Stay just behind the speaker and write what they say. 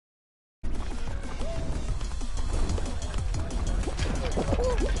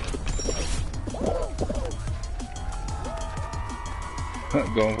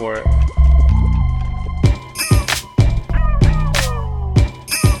Going for it.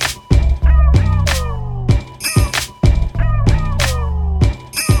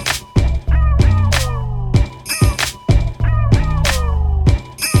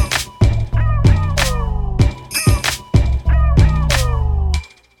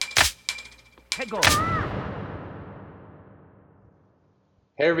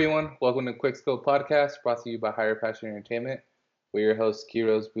 Hey everyone, welcome to QuickScope Podcast, brought to you by Higher Passion Entertainment. We're your hosts,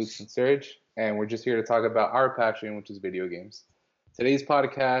 Kiros, Boots, and Serge, and we're just here to talk about our passion, which is video games. Today's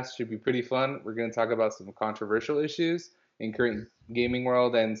podcast should be pretty fun. We're going to talk about some controversial issues in current gaming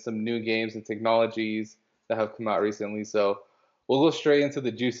world and some new games and technologies that have come out recently. So we'll go straight into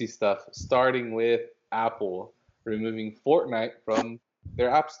the juicy stuff, starting with Apple removing Fortnite from their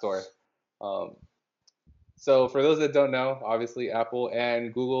App Store. Um, so for those that don't know, obviously Apple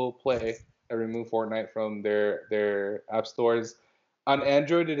and Google Play have removed Fortnite from their app stores. On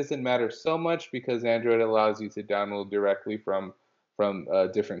Android, it doesn't matter so much because Android allows you to download directly from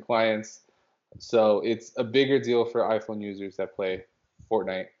different clients. So it's a bigger deal for iPhone users that play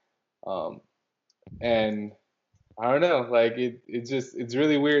Fortnite. Um, and I don't know, like it's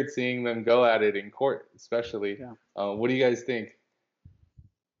really weird seeing them go at it in court, especially. Yeah. What do you guys think?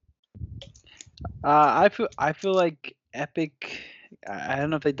 I feel like Epic. I don't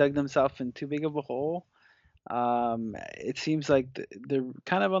know if they dug themselves in too big of a hole. It seems like they're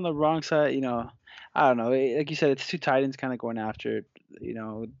kind of on the wrong side. I don't know. Like you said, it's two titans kind of going after it.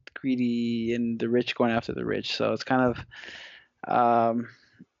 Greedy and the rich going after the rich. So it's kind of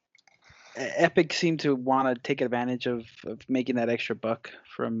Epic seemed to want to take advantage of making that extra buck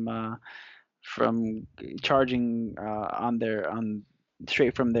from charging on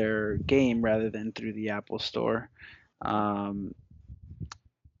straight from their game rather than through the Apple Store. Um,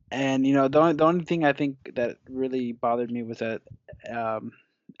 and the only thing I think that really bothered me was that um,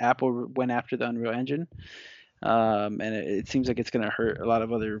 Apple went after the Unreal Engine, and it seems like it's going to hurt a lot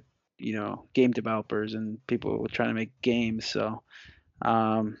of other game developers and people trying to make games. So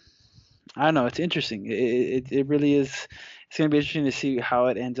um, I don't know. It's interesting. It really is. It's going to be interesting to see how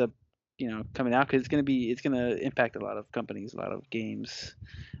it ends up, coming out because it's going to impact a lot of companies, a lot of games,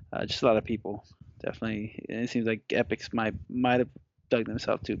 just a lot of people. Definitely, and it seems like Epic's might have dug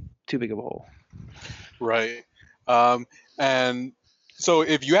themselves too big of a hole. Right. Um, and so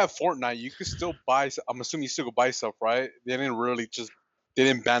if you have Fortnite, you can still buy. I'm assuming you still go buy stuff, right? They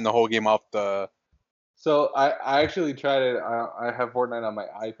didn't ban the whole game off the. So I actually tried it. I have Fortnite on my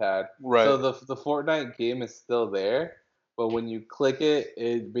iPad. So Right. the Fortnite game is still there, but when you click it,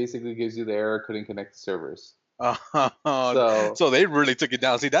 it basically gives you the error couldn't connect to servers. So So they really took it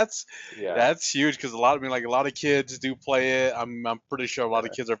down. See, yeah, that's huge because a lot of kids do play it. I'm pretty sure a lot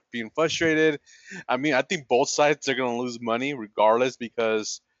of yeah, kids are being frustrated. I mean, I think both sides are gonna lose money regardless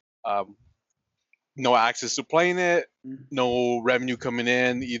because um, no access to playing it, Mm. no revenue coming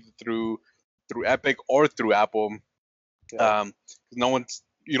in either through Epic or through Apple. yeah, No one's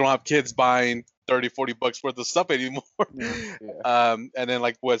you don't have kids buying 30, $40 worth of stuff anymore. Yeah. yeah, And then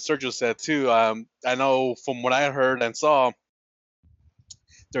like what Sergio said too, I know from what I heard and saw,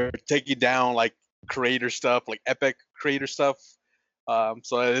 they're taking down like creator stuff, like Epic creator stuff.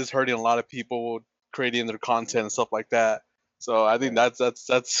 So it is hurting a lot of people creating their content and stuff like that. So I think yeah.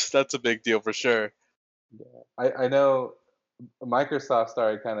 that's a big deal for sure. I know Microsoft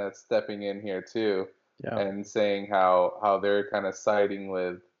started kind of stepping in here too, Yeah. and saying how they're kind of siding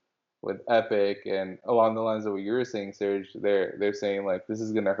with Epic and along the lines of what you were saying, Serge, they're saying like this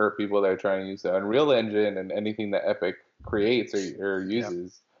is gonna hurt people that are trying to use the Unreal Engine and anything that Epic creates or Yeah.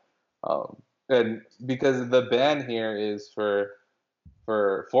 uses. And because the ban here is for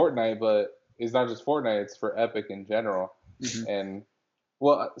Fortnite, but it's not just Fortnite, it's for Epic in general. Hmm. And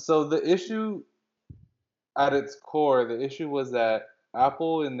well, so the issue at its core, the issue was that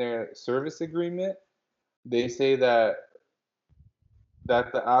Apple in their service agreement, they say that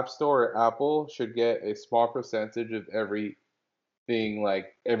the App Store or Apple should get a small percentage of everything,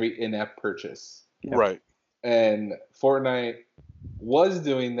 like every in-app purchase. Yeah. Right. And Fortnite was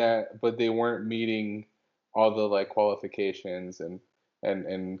doing that, but they weren't meeting all the like qualifications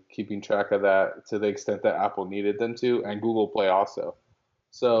and keeping track of that to the extent that Apple needed them to, and Google Play also.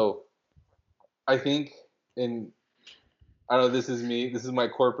 So I think in I don't know, this is me, this is my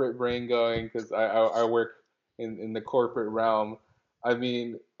corporate brain going because I work in the corporate realm. I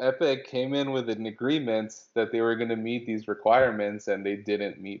mean, Epic came in with an agreement that they were going to meet these requirements, and they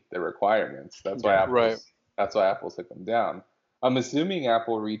didn't meet the requirements. Yeah. Right. That's why Apple took them down. I'm assuming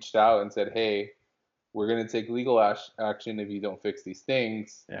Apple reached out and said, "Hey, we're going to take legal action if you don't fix these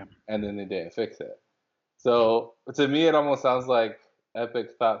things," Yeah. and then they didn't fix it. So to me, it almost sounds like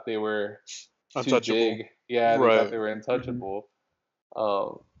Epic thought they were too Untouchable. big. Yeah, they thought Right. they were Hmm. untouchable.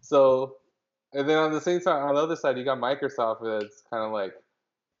 So, and then on the same side, on the other side, you got Microsoft that's kind of like,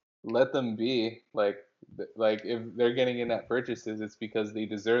 let them be. Like if they're getting in-app purchases, it's because they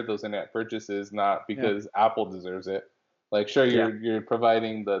deserve those in-app purchases, not Yeah. because Apple deserves it. Like, sure, Yeah. you're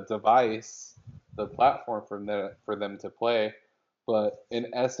providing the device, the platform for them to play, but in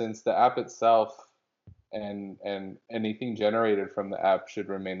essence, the app itself and anything generated from the app should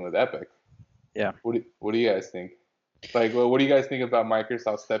remain with Epic. Yeah. What do you guys think? Like, what do you guys think about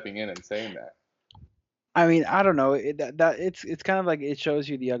Microsoft stepping in and saying that? I mean, I don't know. That it's kind of like it shows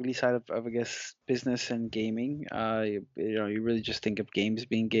you the ugly side of I guess business and gaming. You really just think of games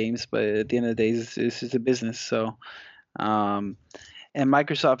being games, but at the end of the day, this is a business. So, um, and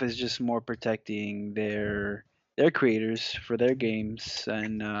Microsoft is just more protecting their creators for their games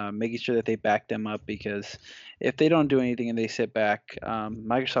and making sure that they back them up because if they don't do anything and they sit back,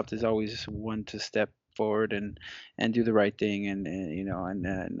 Microsoft is always one to step forward and do the right thing and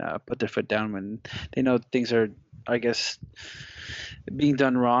put their foot down when they know things are, I guess, being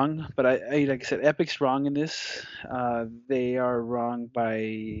done wrong. But like I said, Epic's wrong in this. They are wrong by,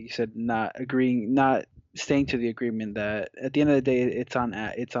 you said, not agreeing, not staying to the agreement that at the end of the day it's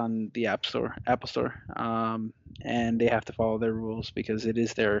on the Apple Store, and they have to follow their rules because it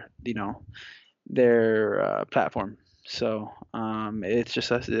is their platform. So it's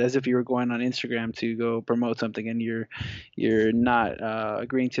just as if you were going on Instagram to go promote something and you're not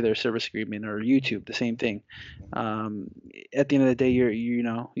agreeing to their service agreement, or YouTube, the same thing. Um, at the end of the day,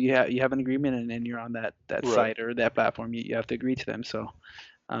 you have an agreement, and you're on that Right. site or that platform. You have to agree to them. So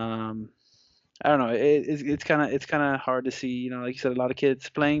um, I don't know. It's kind of hard to see. Like you said, a lot of kids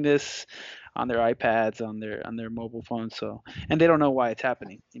playing this on their iPads, on their mobile phones. So, and they don't know why it's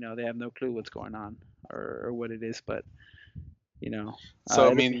happening. They have no clue what's going on or what it is. But So I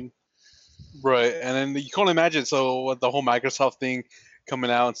it'll mean, be. right, and then you can only imagine. So with the whole Microsoft thing coming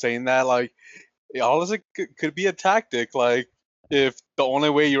out and saying that, like, all this could be a tactic. Like, if the only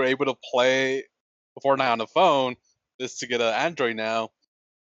way you're able to play Fortnite on the phone is to get an Android now,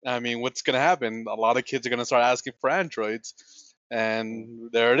 I mean, what's gonna happen? A lot of kids are gonna start asking for Androids, and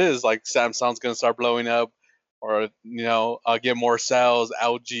there it is. Like, Samsung's gonna start blowing up, or get more sales,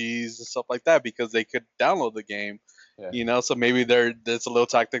 LGs and stuff like that because they could download the game. Yeah. So maybe there's a little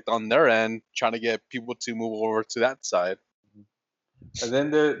tactic on their end trying to get people to move over to that side. And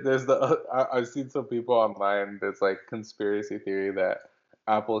then there's I've seen some people online. There's like conspiracy theory that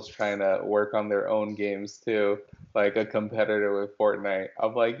Apple's trying to work on their own games too, like a competitor with Fortnite.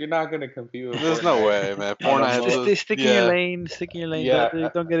 I'm like, you're not gonna compete with There's no Fortnite way, man. on a Fortnite has mo. a Stick in your yeah, lane. Stick in your lane. Yeah,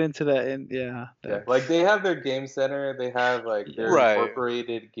 Don't get into that. And yeah, yeah. Like that's they have their game center. They have like yeah, their right.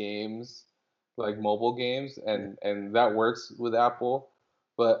 incorporated games, like mobile games, and that works with Apple.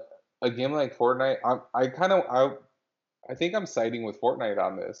 But a game like Fortnite, I think I'm siding with Fortnite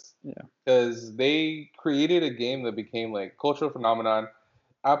on this yeah, because they created a game that became like cultural phenomenon.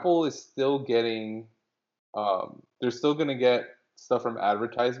 Apple is still getting, they're still gonna get stuff from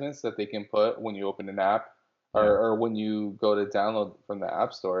advertisements that they can put when you open an app yeah, or when you go to download from the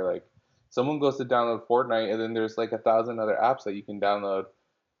App Store. Like someone goes to download Fortnite and then there's like 1,000 other apps that you can download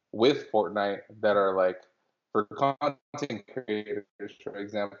with Fortnite that are like for content creators, for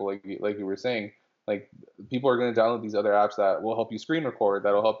example, like you were saying, like people are going to download these other apps that will help you screen record,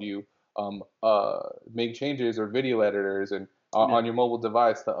 that'll help you make changes or video editors and yeah, on your mobile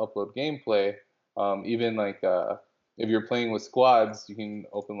device to upload gameplay. Even like if you're playing with squads, you can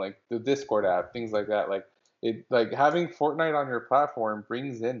open like the Discord app, things like that. Like having Fortnite on your platform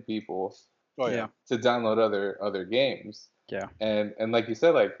brings in people Oh yeah. yeah, to download other games. yeah. And like you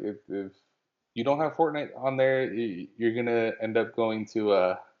said, like if you don't have Fortnite on there, you're gonna end up going to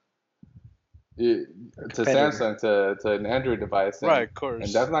A competitor. Samsung to an Android device, Right, and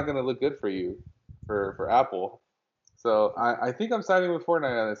of that's course. not gonna look good for you for Apple. So I think I'm siding with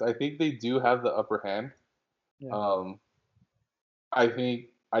Fortnite on this. I think they do have the upper hand. Yeah, Um, I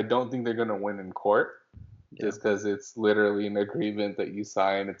don't think they're gonna win in court yeah, just because it's literally an agreement that you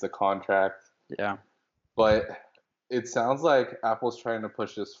sign. It's a contract. yeah, But it sounds like Apple's trying to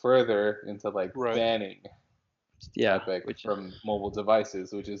push this further into like Right. banning yeah. Epic Which from mobile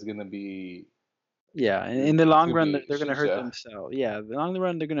devices, which is going to be Yeah, in the long could run, be they're, a they're going to shit hurt show. themselves. Yeah, in the long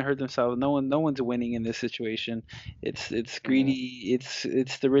run, they're going to hurt themselves. No one's winning in this situation. It's Hmm. greedy.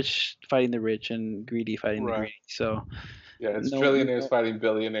 It's the rich fighting the rich and greedy fighting the Right. greedy. So Yeah, it's no, trillionaires no, fighting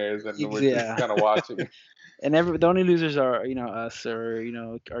billionaires, and we're just yeah. kind of watching. And the only losers are us, or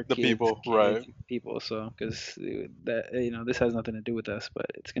our The kids, people, right. people. So because that this has nothing to do with us, but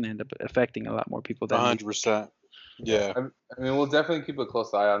it's going to end up affecting a lot more people than we. 100%. Yeah. I mean, we'll definitely keep a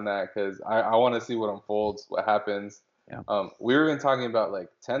close eye on that because I want to see what unfolds, what happens. Yeah. We were even talking about like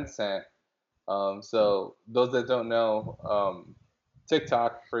Tencent. So those that don't know,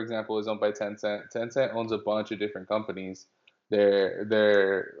 TikTok, for example, is owned by Tencent. Tencent owns a bunch of different companies.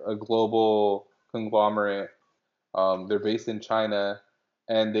 They're a global conglomerate. They're based in China,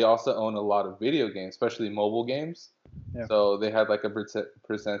 and they also own a lot of video games, especially mobile games. Yeah. So they had like a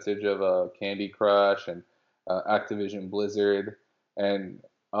percentage of Candy Crush and Activision Blizzard,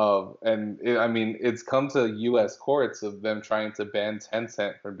 I mean it's come to U.S. courts of them trying to ban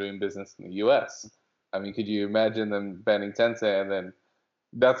Tencent from doing business in the U.S. I mean, could you imagine them banning Tencent, and then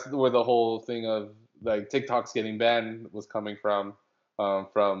that's where the whole thing of like TikTok's getting banned was coming from, um,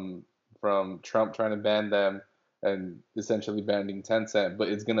 from from Trump trying to ban them and essentially banning Tencent, but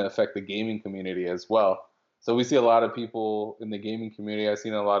it's going to affect the gaming community as well. So we see a lot of people in the gaming community. I've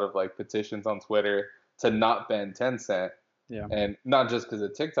seen a lot of like petitions on Twitter to not ban Tencent, Yeah. and not just because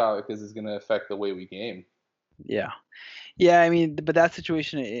of TikTok, because it's going to affect the way we game. Yeah. Yeah, I mean, but that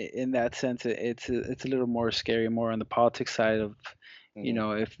situation in that sense, it's a little more scary, more on the politics side of,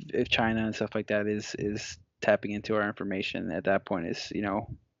 Mm-hmm. if China and stuff like that is tapping into our information at that point, is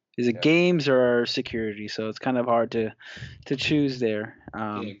it games or security? So it's kind of hard to choose there.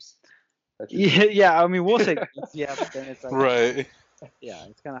 Games. Yeah, I mean, we'll say games, yeah, but then it's like, Right. yeah,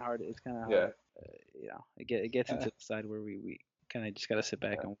 it's kind of hard. It's kind of Yeah. hard. It gets into the side where we kind of just gotta sit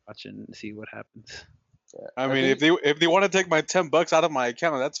back and watch and see what happens. Yeah. I mean, if they want to take my $10 out of my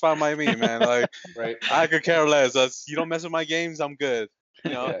account, that's fine by me, man. Like, right. I could care less. You don't mess with my games, I'm good.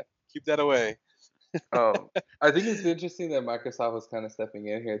 Yeah. Keep that away. I think it's interesting that Microsoft was kind of stepping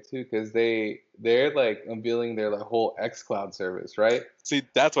in here too, because they're like unveiling their like whole xCloud service, right? See,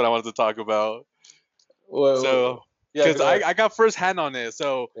 that's what I wanted to talk about. Well, So, yeah, because I got first hand on it.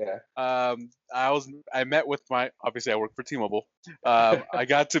 So, yeah. I met with obviously I work for T-Mobile. I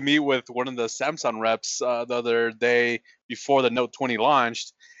got to meet with one of the Samsung reps the other day before the Note 20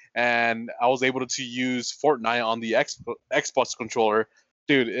 launched, and I was able to use Fortnite on the Xbox controller.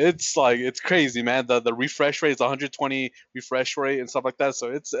 Dude, it's crazy, man. The refresh rate is 120 refresh rate and stuff like that. So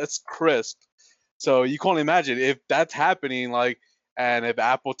it's crisp. So you can only imagine if that's happening, like, and if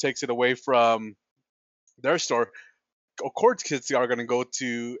Apple takes it away from their store, of course kids are going to go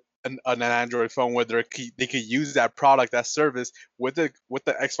to an Android phone where they could use that product, that service with the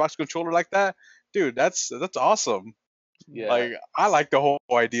Xbox controller like that. Dude, that's awesome. Yeah. Like, I like the whole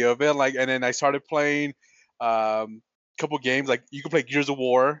idea of it. Like, and then I started playing a couple games. Like, you can play Gears of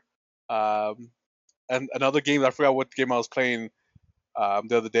War, and another game, I forgot what game I was playing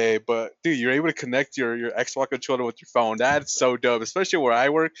the other day. But dude, you're able to connect your Xbox controller with your phone. That's so dope, especially where I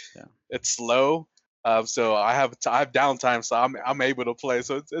work. Yeah. It's slow. So I have downtime, so I'm able to play.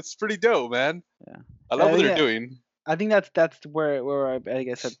 So it's pretty dope, man. Yeah. I love what think they're that- doing. I think that's where I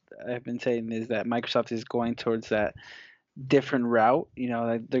guess I've been saying is that Microsoft is going towards that different route.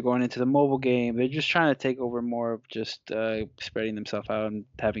 Like they're going into the mobile game. They're just trying to take over more of just spreading themselves out and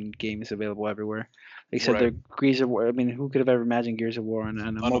having games available everywhere. They said Right. their Gears of War. I mean, who could have ever imagined Gears of War on a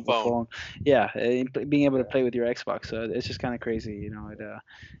On the mobile phone. phone? Yeah, being able to play with your Xbox. So it's just kind of crazy. The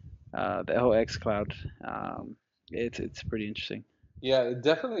whole xCloud. It's pretty interesting. Yeah, it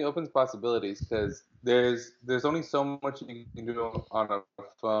definitely opens possibilities because there's only so much you can do on a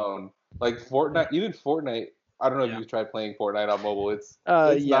phone. Like Fortnite, even Fortnite. I don't know if Yeah. you've tried playing Fortnite on mobile. It's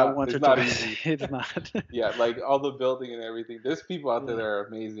Yeah, not once it's or not twice. easy. It's not. Yeah, like all the building and everything. There's people out there that are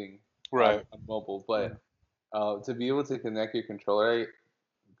amazing Right. on mobile, but to be able to connect your controller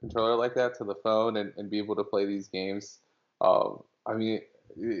like that to the phone and be able to play these games, I mean,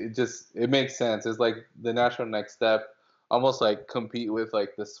 it makes sense. It's like the natural next step, almost like compete with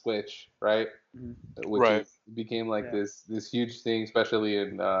like the Switch, right? Mhm. Which Right. became like Yeah. this huge thing, especially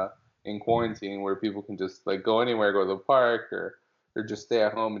in quarantine, where people can just like go anywhere, go to the park, or just stay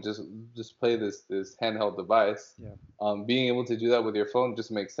at home and just play this handheld device. Yeah. Being able to do that with your phone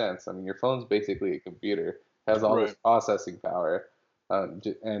just makes sense. I mean, your phone's basically a computer, has all this Right. processing power,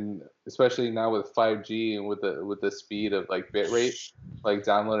 and especially now with 5G and with the speed of like bit rate, like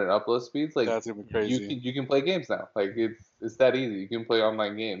download and upload speeds, like That's gonna be crazy. you can play games now. Like it's that easy. You can play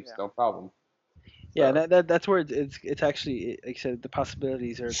online games, Yeah. no problem. Yeah, So, that's where it's actually, like I said, the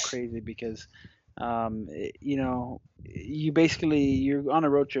possibilities are crazy because you basically, you're on a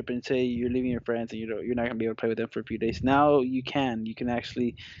road trip and say you're leaving your friends and you're not gonna be able to play with them for a few days. Now you can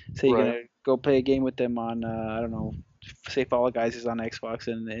actually say you're Right. gonna go play a game with them on I don't know, say Fall Guys is on Xbox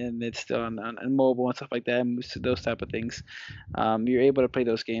and it's still on mobile and stuff like that, and those type of things. You're able to play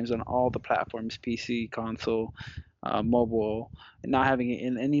those games on all the platforms, PC, console. mobile, not having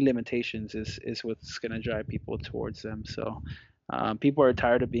any limitations is what's going to drive people towards them. So people are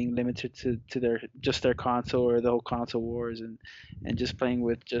tired of being limited to their console or the whole console wars and just playing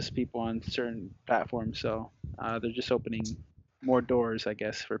with just people on certain platforms. So they're just opening more doors, I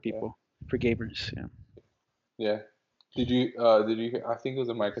guess, for Yeah. people, for gamers. Yeah. Yeah. Did you I think it was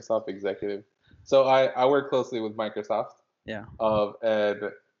a Microsoft executive. So I work closely with Microsoft. Yeah.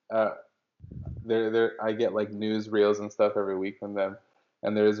 And uh there I get like news reels and stuff every week from them.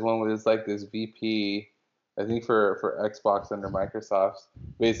 And there's one where it's like this VP, I think for Xbox under Microsoft,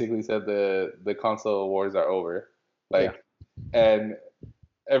 basically said the console wars are over. Yeah. Like, and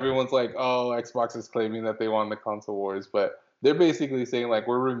everyone's like, oh, Xbox is claiming that they won the console wars, but they're basically saying like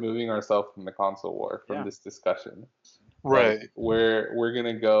we're removing ourselves from the console war, from Yeah. this discussion. Like Right. we're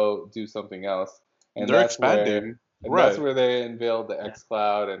gonna go do something else, and They're that's where expanding. and that's Right. where they unveiled the Yeah.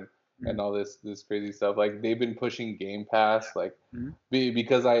 xCloud and Mhm. all this crazy stuff. Like they've been pushing Game Pass. Like Mhm.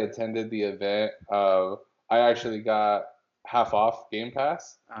 because I attended the event, I actually got half off Game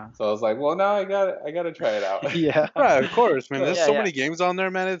Pass. Uh, So I was like, well, now I gotta try it out. yeah. Right, of course, man. So There's Yeah. so Yeah. many games on there,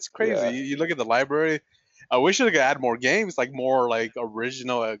 man. It's crazy. yeah, You look at the library. I wish they could add more games, like more like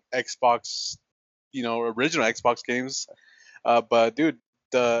original Xbox, original Xbox games. But dude,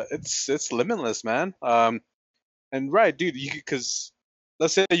 it's limitless, man. And right, dude, because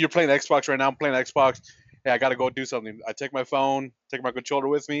let's say you're playing Xbox right now. I'm playing Xbox. Hey, I gotta go do something. I take my phone, take my controller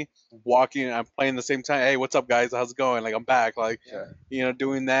with me, walking. I'm playing the same time. Hey, what's up, guys? How's it going? Like I'm back. Like yeah,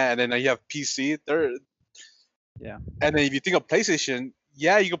 doing that. And then you have PC. There. Yeah. And then if you think of PlayStation,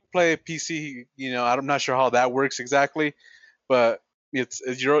 yeah, you can play PC. I'm not sure how that works exactly, but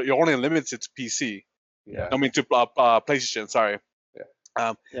you're only limited to PC. yeah, I mean to PlayStation. Sorry.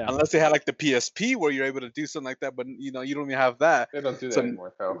 yeah. Yeah. Unless they had like the PSP where you're able to do something like that, but you don't even have that. They don't do that So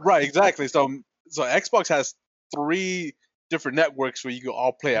anymore, though. right, exactly. So Xbox has three different networks where you can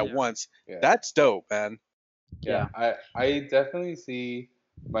all play at Yeah. once. Yeah. That's dope, man. Yeah, I definitely see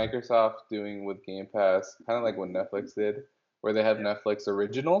Microsoft doing with Game Pass, kind of like what Netflix did, where they have Netflix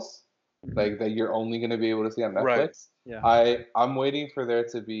originals, like that you're only going to be able to see on Right. Netflix. Yeah. I'm waiting for there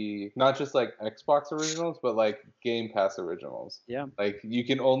to be not just like Xbox originals, but like Game Pass originals. Yeah. Like you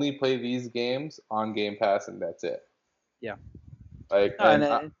can only play these games on Game Pass, and that's it. Yeah. Like, No,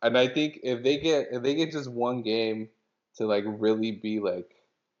 and and I think if they get just one game to like really be like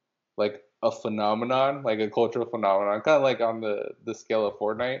a phenomenon, like a cultural phenomenon, kind of like on the scale of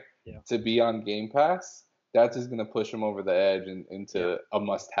Fortnite, Yeah. to be on Game Pass, that's just gonna push them over the edge and into a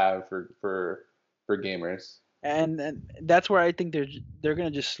must-have for gamers. and that's where I think they're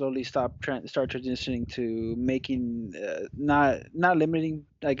gonna just slowly start transitioning to making not limiting,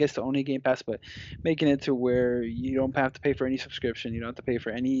 I guess, to only Game Pass, but making it to where you don't have to pay for any subscription, you don't have to pay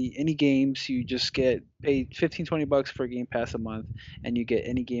for any games, you just get paid 15-20 bucks for Game Pass a month, and you get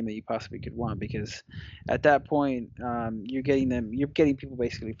any game that you possibly could want, because at that point you're getting people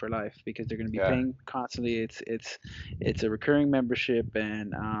basically for life, because they're gonna be Yeah, paying constantly. It's a recurring membership,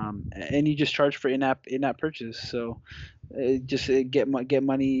 and you just charge for in-app purchase. So get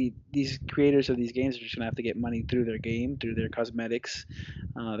money. These creators of these games are just gonna have to get money through their game, through their cosmetics.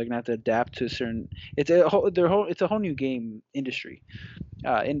 They're gonna have to adapt to certain. It's a whole new game industry.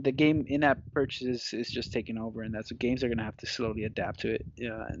 In the game in-app purchases is just taking over, and that's what games are gonna have to slowly adapt to it.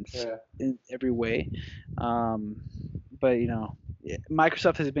 yeah, In every way. Um, but yeah,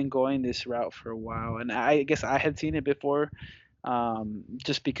 Microsoft has been going this route for a while, and I guess I had seen it before,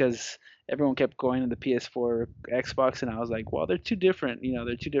 just because everyone kept going to the PS4, Xbox, and I was like, well, they're two different.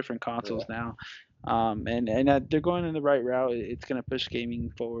 They're two different consoles yeah, now, and they're going in the right route. It's gonna push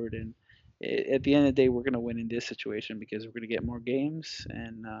gaming forward, and at the end of the day, we're gonna win in this situation, because we're gonna get more games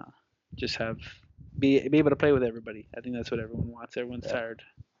and just be able to play with everybody. I think that's what everyone wants. Everyone's yeah. tired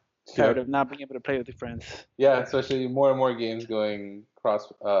Yep. of not being able to play with your friends. Yeah, especially more and more games going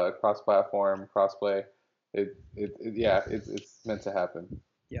cross platform, cross play. Yeah, it's meant to happen.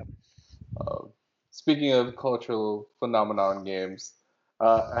 Yep. Um, Speaking of cultural phenomenon games,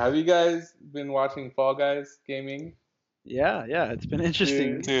 have you guys been watching Fall Guys gaming? Yeah, it's been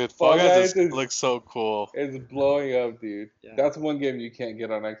interesting. Dude, Fall Fall Guys Guys looks so cool. is blowing up, dude. Yeah. That's one game you can't get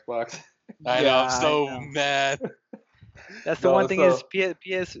on Xbox. I know, Yeah, I'm I so know. mad. That's the No, one thing is so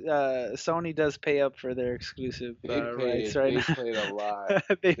Sony does pay up for their exclusive rights right they now. paid a lot.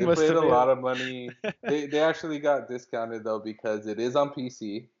 They They must paid have a made lot it. of money. They actually got discounted though because it is on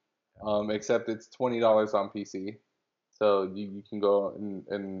PC. Except it's $20 on PC. So you can go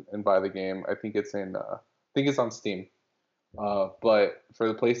and buy the game. I think it's on Steam. But for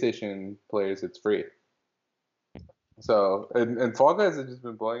the PlayStation players, it's free. So and Fall Guys has just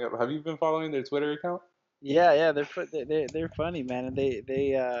been blowing up. Have you been following their Twitter account? Yeah, they're funny, man, and they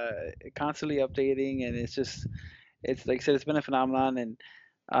constantly updating, and it's like I said, it's been a phenomenon, and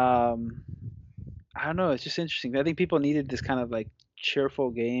um, I don't know, it's just interesting. I think people needed this kind of like cheerful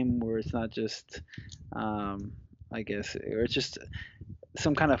game where it's not just, um, I guess, or it's just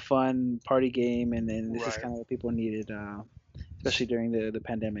some kind of fun party game, and this is Right. kind of what people needed, especially during the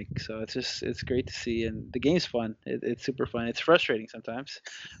pandemic. So it's great to see, and the game's fun. It's super fun. It's frustrating sometimes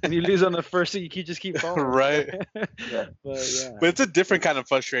when you lose on the first, you just keep falling. Right. Yeah. But yeah, But it's a different kind of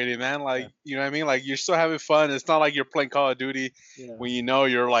frustrating, man. yeah, Like, you know what I mean? Like, you're still having fun. It's not like you're playing Call of Duty yeah, when you know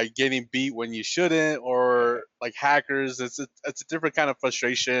you're like getting beat when you shouldn't, or like hackers. It's a different kind of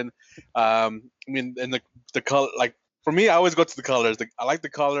frustration. I mean, and the color, like for me, I always go to the colors. I like the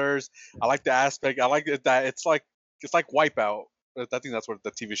colors. I like the aspect. I like it that it's like Wipeout. I think that's what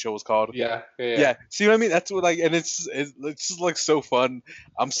the TV show was called. Yeah, yeah, yeah. Yeah, see what I mean? That's what like, and it's just like so fun.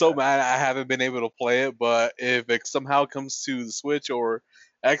 I'm so mad I haven't been able to play it, but if it somehow comes to the Switch or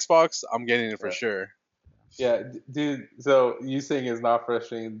Xbox, I'm getting it for Yeah. sure. Yeah, dude. So you saying is not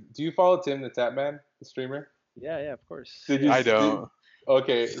frustrating. Do you follow Tim the Tapman, the streamer? yeah, of course. Did Yeah, you? I don't.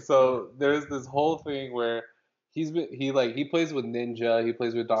 Okay, so there's this whole thing where he plays with Ninja, he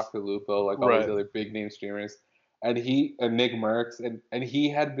plays with Dr. Lupo, like all these Right. other big name streamers, and Nick Merckx, and he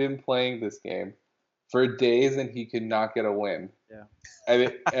had been playing this game for days and he could not get a win. yeah,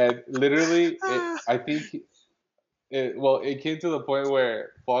 And literally I think it came to the point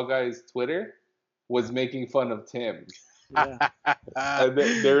where Fall Guys Twitter was making fun of Tim. yeah, And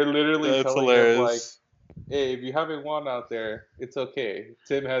they were literally That's telling him like, hilarious. hey, if you haven't won out there, it's okay.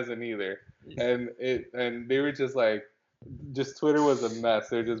 Tim hasn't either. And they were just like, just Twitter was a mess.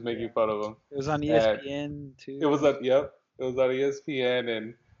 They're just yeah. making fun of him. It was on And ESPN it too. was on it was on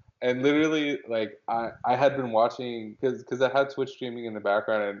ESPN and literally like I had been watching because I had Twitch streaming in the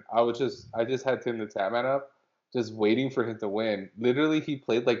background and I just had Tim the Tatman up, just waiting for him to win. Literally, he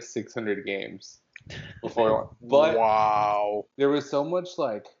played like 600 games before, but Wow. there was so much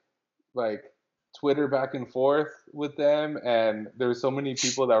like Twitter back and forth with them, and there were so many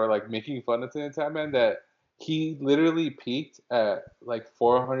people that were like making fun of Tim Tatman that he literally peaked at like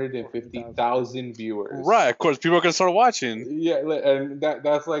 450,000 viewers. Right. Of course, people are gonna start watching. Yeah, and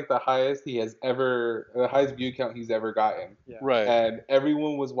that's like the highest view count he's ever gotten. Yeah, Right. And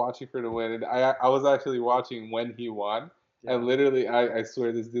everyone was watching for the win, and I was actually watching when he won, yeah, and literally I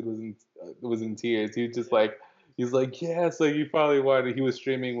swear this dude was in tears. He was just like he's like yes, like you probably won. And he was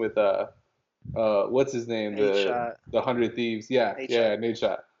streaming with what's his name, Nate Shot. the 100 Thieves, yeah, Nate yeah, Shot. Nate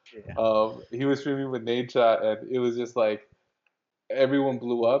Shot. Yeah, He was streaming with Nate Shot, and it was just like everyone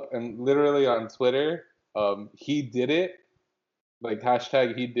blew up, and literally on Twitter, he did it, like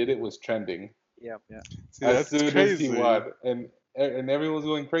hashtag he did it was trending yeah, See, as that's soon as he crazy. won, and everyone was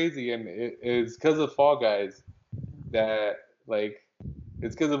going crazy, and it's because of Fall Guys that like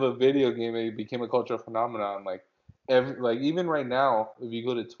it's because of a video game that it became a cultural phenomenon. Like like even right now, if you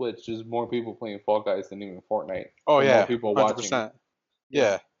go to Twitch, there's more people playing Fall Guys than even Fortnite, Oh and more yeah, people hundred watching it. percent.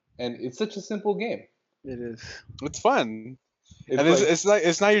 Yeah, And it's such a simple game. it is. it's fun. It's And like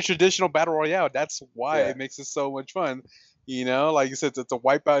it's not your traditional battle royale. That's why yeah, it makes it so much fun. You know, like you said, it's a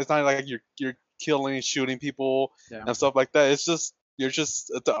wipeout. It's not like you're killing, shooting people Yeah, and stuff like that. It's just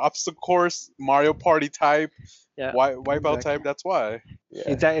it's the obstacle course, Mario Party type, yeah, wipeout exactly. type. That's why. yeah,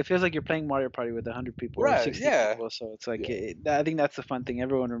 Exactly. It feels like you're playing Mario Party with 100 people or Right? 60 Yeah. people. So it's like yeah. I think that's the fun thing.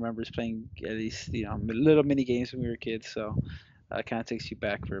 Everyone remembers playing at least little mini games when we were kids. So it kind of takes you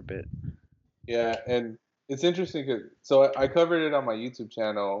back for a bit. Yeah, and it's interesting because so I covered it on my YouTube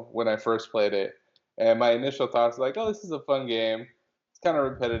channel when I first played it, and my initial thoughts were like, oh, this is a fun game. It's kind of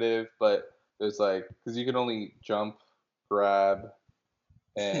repetitive, but there's like because you can only jump, grab,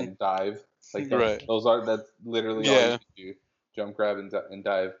 and dive. Like Right. that's literally all you Yeah. can do: jump, grab, and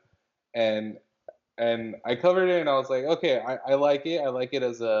dive. And and I covered it, and I was like, okay, I like it. I like it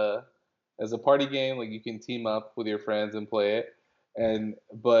as a party game. Like you can team up with your friends and play it. And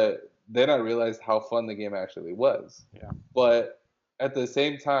but then I realized how fun the game actually was. Yeah. But at the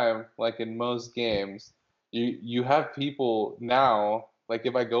same time, like in most games, you have people now. Like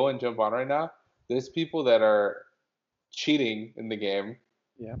if I go and jump on right now, there's people that are cheating in the game.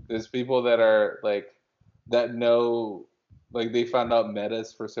 Yeah. There's people that are like that know like they found out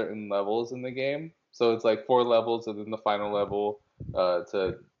metas for certain levels in the game. So it's like 4 levels and then the final level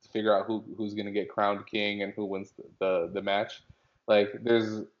to figure out who's gonna get crowned king and who wins the match. Like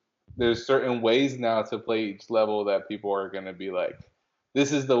there's certain ways now to play each level that people are gonna be like,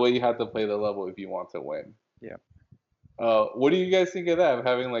 this is the way you have to play the level if you want to win. Yeah. What do you guys think of that? Of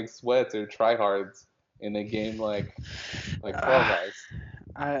having like sweats or tryhards in a game like Fall Guys?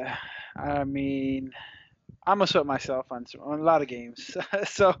 I mean, I'm gonna sweat myself on a lot of games.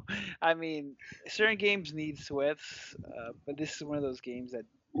 So, I mean, certain games need sweats, but this is one of those games that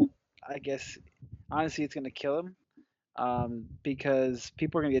I guess honestly it's gonna kill him. Because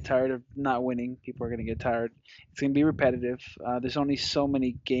people are gonna get tired of not winning. People are gonna get tired. It's gonna be repetitive. There's only so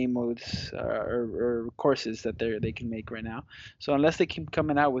many game modes or courses that they can make right now. So unless they keep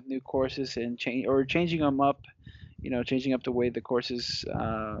coming out with new courses and changing them up, changing up the way the courses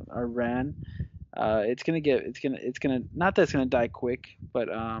are ran, it's gonna not that it's gonna die quick, but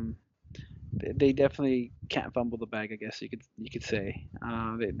they definitely can't fumble the bag. I guess you could say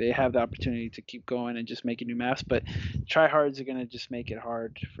they have the opportunity to keep going and just making new maps, but tryhards are gonna just make it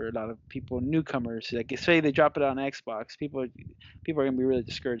hard for a lot of people, newcomers. Like say they drop it on Xbox, people are gonna be really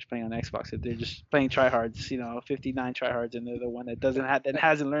discouraged playing on Xbox if they're just playing tryhards. 59 tryhards, and they're the one that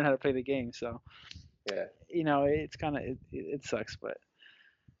hasn't learned how to play the game. So Yeah. it's kind of it sucks, but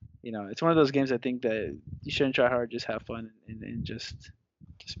it's one of those games I think that you shouldn't try hard, just have fun and just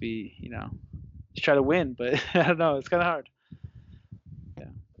be, just try to win. But I don't know, it's kind of hard.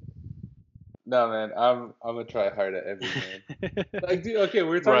 No, man, I'm gonna try hard at every game. Like, dude, okay,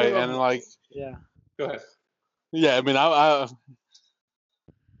 we're talking Right, about. and like, Yeah, Go ahead. yeah, I mean,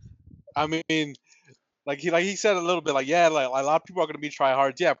 I mean, like he said a little bit, like, yeah, like a lot of people are gonna be try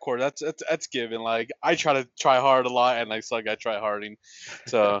hard. Yeah, of course, that's given. Like, I try to try hard a lot, and I suck at try harding,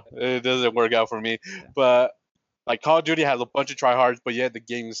 so it doesn't work out for me. But like Call of Duty has a bunch of tryhards, but yet the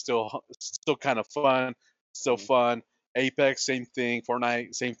game is still kind of fun, still Mhm. fun. Apex, same thing.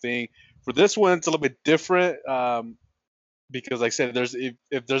 Fortnite, same thing. For this one, it's a little bit different because, like I said,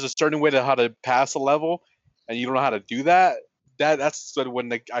 if there's a certain way to how to pass a level, and you don't know how to do that, that's sort of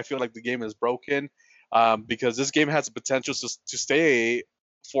when I feel like the game is broken. Because this game has the potential to stay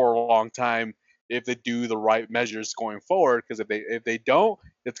for a long time if they do the right measures going forward. Because if they don't,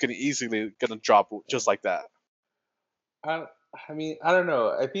 it's gonna drop just like that. I I mean, I don't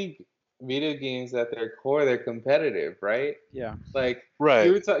know. I think video games at their core, they're competitive, right? yeah, Like Right.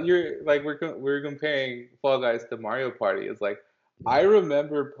 you're like we're comparing Fall Guys to Mario Party. It's like I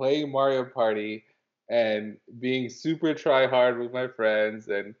remember playing Mario Party and being super try hard with my friends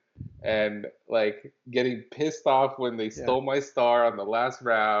and like getting pissed off when they yeah, stole my star on the last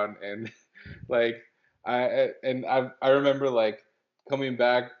round and like I remember like coming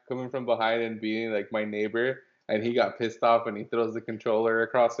from behind and being like my neighbor and he got pissed off and he throws the controller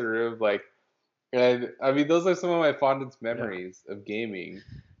across the room like and I mean those are some of my fondest yeah, memories of gaming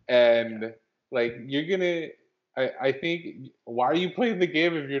and like you're gonna I think why are you playing the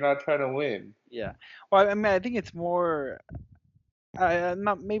game if you're not trying to win. yeah. Well, I mean, I think it's more.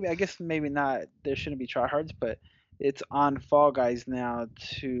 Not maybe. I guess maybe not. There shouldn't be tryhards, but it's on Fall Guys now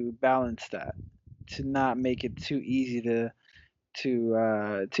to balance that, to not make it too easy to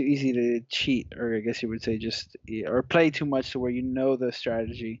cheat, or I guess you would say just or play too much to where the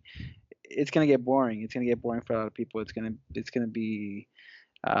strategy. It's gonna get boring. It's gonna get boring for a lot of people. It's gonna be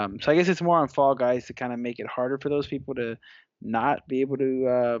so I guess it's more on Fall Guys to kind of make it harder for those people to not be able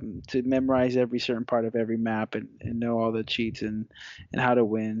to memorize every certain part of every map and know all the cheats and how to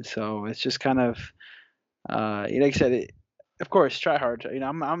win. So it's just kind of like I said, of course, try hard.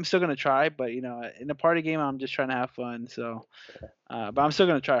 I'm still gonna try, but in a party game, I'm just trying to have fun. So, but I'm still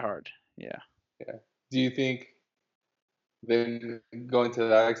gonna try hard. Yeah. Yeah. Do you think then going to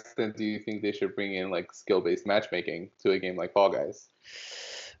that extent, do you think they should bring in like skill-based matchmaking to a game like Fall Guys?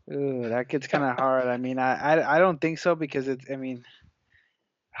 Ooh, that gets kind of hard. I mean, I don't think so because it's. I mean,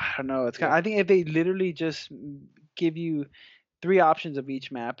 I don't know. It's kind. Yeah. I think if they literally just give you three options of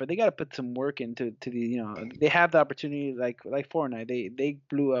each map, but they got to put some work into the. They have the opportunity like Fortnite. They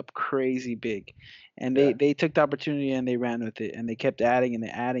blew up crazy big, and they Yeah. they took the opportunity and they ran with it, and they kept adding and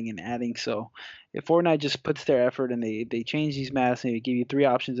adding and adding. So if Fortnite just puts their effort and they change these maps and they give you three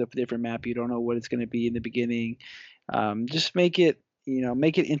options of a different map, you don't know what it's going to be in the beginning. Just make it.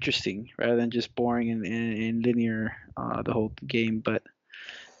 Make it interesting rather than just boring and linear the whole game. But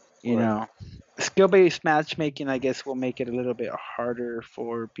you Right. know, skill-based matchmaking, I guess, will make it a little bit harder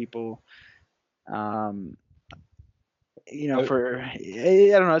for people. Um, I, I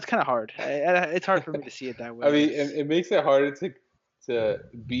don't know, it's kind of hard. It's hard for me to see it that way, I I mean, guess. it makes it harder to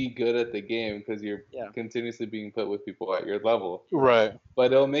be good at the game because you're Yeah, continuously being put with people at your level. Right.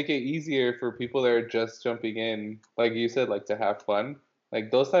 But it'll make it easier for people that are just jumping in, like you said, like to have fun. Like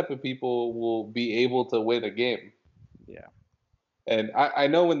those type of people will be able to win a game. yeah, And I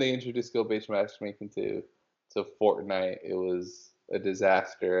know when they introduced skill-based matchmaking to Fortnite, it was a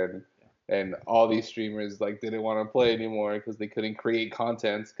disaster, and all these streamers like didn't want to play anymore because they couldn't create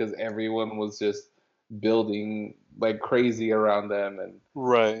content because everyone was just building like crazy around them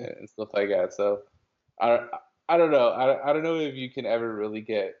Right. and stuff like that. So I I don't know. I don't know if you can ever really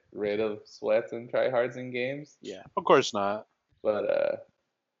get rid of sweats and tryhards in games, Yeah. Of course not. but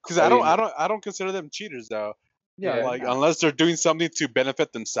Because I mean, I don't consider them cheaters though. Yeah. yeah, Like No. unless they're doing something to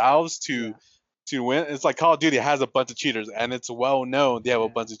benefit themselves Yeah. to win. It's like Call of Duty has a bunch of cheaters, and it's well known they have a Yeah.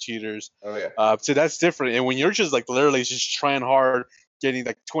 bunch of cheaters. oh yeah, So that's different. And when you're just like literally just trying hard, getting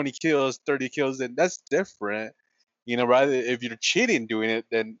like 20 kills, 30 kills, then that's different. You know, rather if you're cheating doing it,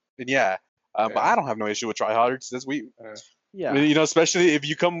 then yeah. But yeah, I don't have no issue with tryhards. That's we, Yeah. you know, especially if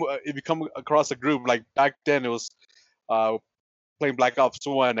you come across a group like back then it was uh playing Black Ops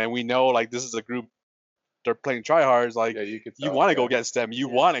One, and we know like this is a group they're playing tryhards. Like yeah. You could you tell, want to go yeah. against them, Yeah. you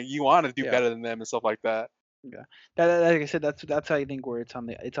want to do Yeah. better than them and stuff like that. Yeah. Like I said, that's how I think where it's on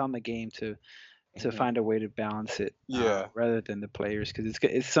the game to Mhm. find a way to balance it, Yeah. rather than the players, because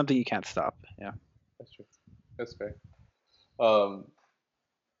it's something you can't stop. Yeah. That's true. That's fair. Um,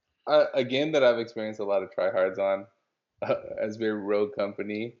 a game that I've experienced a lot of tryhards on has been Rogue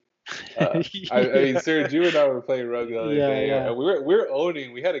Company. I mean, Yeah. Serge, you and I were playing Rogue the other Yeah. day, Yeah. and we were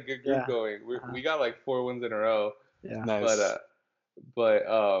owning. We had a good group Yeah. going. Uh-huh. We got like 4 wins in a row. Yeah. But Nice. but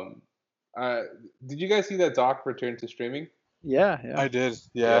uh, did you guys see that Doc returned to streaming? Yeah. Yeah. I did.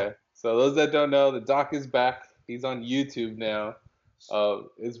 Yeah. Yeah. So those that don't know, the Doc is back. He's on YouTube now.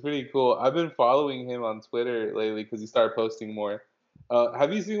 It's pretty cool. I've been following him on Twitter lately because he started posting more.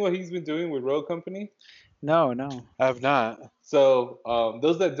 Have you seen what he's been doing with Rogue Company? No. No. I have not. So,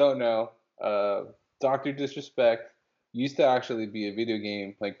 those that don't know, Doctor Disrespect used to actually be a video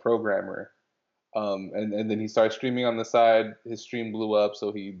game like programmer, and then he started streaming on the side. His stream blew up,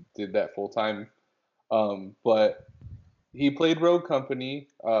 so he did that full time. But he played Rogue Company.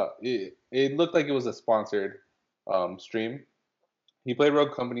 It looked like it was a sponsored stream. He played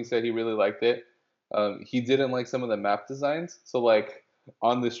Rogue Company, said he really liked it. He didn't like some of the map designs, so like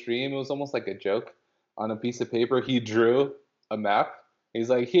on the stream, it was almost like a joke. On a piece of paper, he drew a map. He's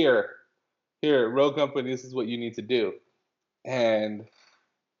like, here, Rogue Company, this is what you need to do. And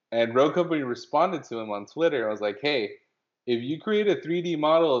Rogue Company responded to him on Twitter and was like, hey, if you create a 3D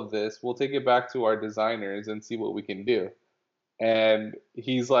model of this, we'll take it back to our designers and see what we can do. And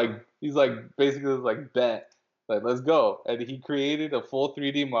he's like basically like bet, like let's go. And he created a full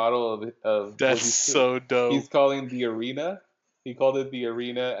 3D model of what That's so dope. he's calling the arena. He called it the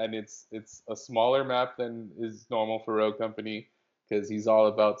arena, and it's a smaller map than is normal for Rogue Company because he's all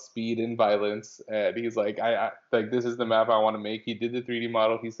about speed and violence. And he's like, I like this is the map I want to make. He did the 3D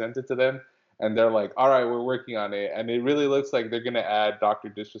model. He sent it to them, and they're like, all right, we're working on it. And it really looks like they're gonna add Doctor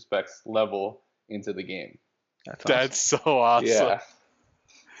Disrespect's level into the game. That's awesome. That's so awesome. Yeah.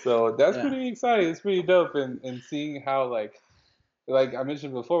 So that's Yeah. pretty exciting. It's pretty dope, and seeing how like I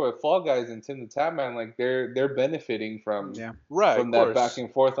mentioned before with Fall Guys and Tim the Tatman, like they're benefiting Yeah. Right, from of that back course.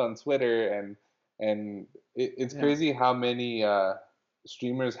 and forth on Twitter, and it's Yeah. crazy how many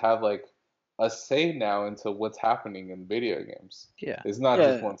streamers have like a say now into what's happening in video games. Yeah. It's not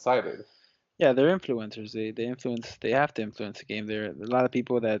just Yeah. one sided. Yeah, they're influencers. They influence. They have to influence the game. There are a lot of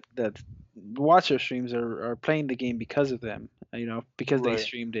people that watch their streams are playing the game because of them. Because they Right.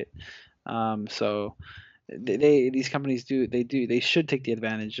 streamed it. So these companies they should take the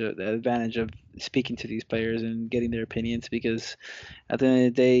advantage of speaking to these players and getting their opinions, because at the end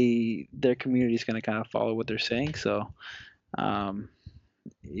of the day their community is going to kind of follow what they're saying. So um,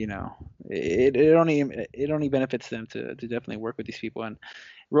 it only benefits them to definitely work with these people. And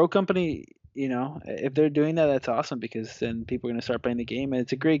Rogue Company, if they're doing that, that's awesome, because then people are going to start playing the game, and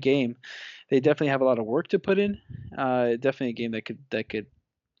it's a great game. They definitely have a lot of work to put in. Definitely a game that could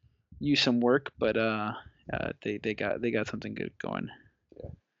use some work, but they got something good going.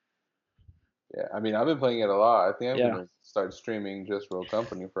 Yeah, I mean I've been playing it a lot. I think I'm Yeah. gonna start streaming just Rogue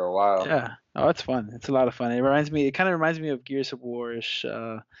Company for a while. Yeah. Oh, it's fun. It's a lot of fun. It kind of reminds me of Gears of War-ish.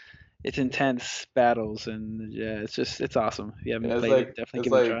 It's intense battles, and yeah, it's awesome. If you haven't Yeah, played it, definitely it's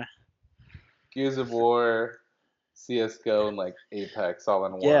give it a like try. Gears of War, CS:GO, and like Apex all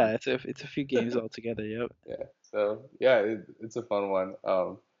in Yeah, one. it's a few games all together. Yep. Yeah. So yeah, it's a fun one.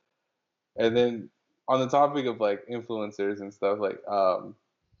 And then on the topic of like influencers and stuff, like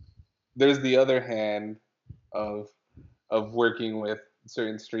there's the other hand of working with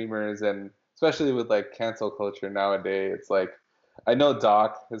certain streamers, and especially with like cancel culture nowadays. It's like I know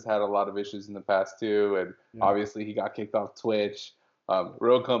Doc has had a lot of issues in the past too, and Yeah. obviously he got kicked off Twitch.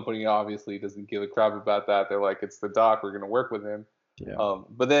 Road Company obviously doesn't give a crap about that. They're like, it's the Doc, we're gonna work with him. Yeah.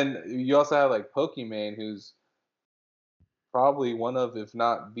 But then you also have like Pokimane, who's probably one of, if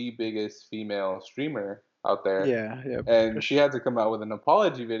not the biggest female streamer out there, Yeah. Yeah. and she had to come out with an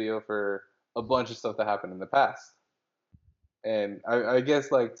apology video for a bunch of stuff that happened in the past. And I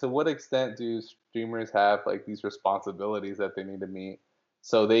guess like to what extent do streamers have like these responsibilities that they need to meet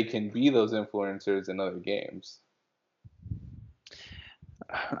so they can be those influencers in other games?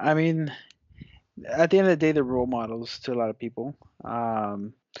 I mean, at the end of the day, they're role models to a lot of people.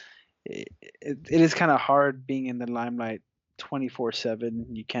 Um, it is kind of hard being in the limelight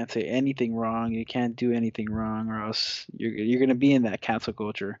 24/7. You can't say anything wrong. You can't do anything wrong, or else you're going to be in that cancel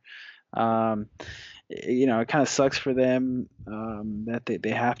culture. Um, it kind of sucks for them that they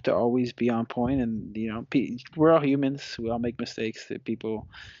have to always be on point. And we're all humans. We all make mistakes. That people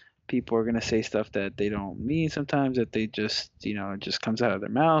are going to say stuff that they don't mean sometimes, that they just it just comes out of their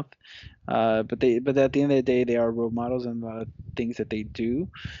mouth. But at the end of the day, they are role models, and a lot of things that they do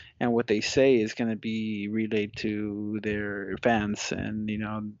and what they say is going to be relayed to their fans, and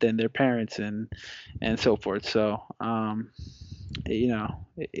then their parents, and so forth. So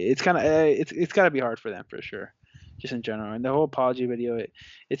it's kind of it's got to be hard for them for sure, just in general. And the whole apology video,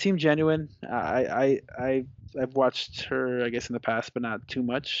 it seemed genuine. I've watched her, I guess, in the past, but not too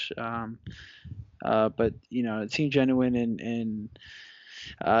much. But it seemed genuine, and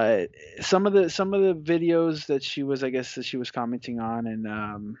uh, some of the videos that she was, I guess, that she was commenting on,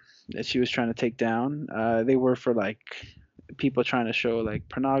 and that she was trying to take down, they were for like people trying to show like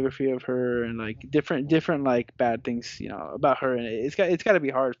pornography of her, and like different like bad things about her. And it's got to be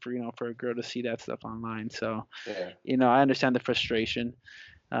hard for for a girl to see that stuff online. So Yeah. I understand the frustration.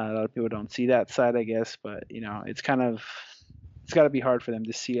 A lot of people don't see that side, I guess, but it's got to be hard for them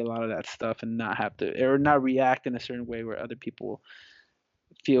to see a lot of that stuff and not have to, or not react in a certain way where other people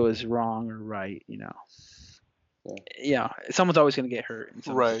feel is wrong or right. Yeah. Yeah, someone's always going to get hurt in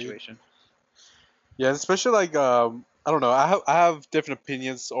some Right. situation. Yeah, especially like I don't know. I have different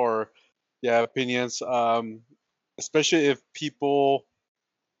opinions, or yeah, opinions. Especially if people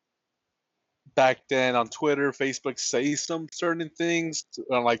back then on Twitter, Facebook say some certain things,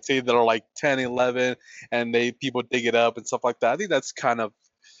 like say that are like 10, 11, and people dig it up and stuff like that. I think that's kind of,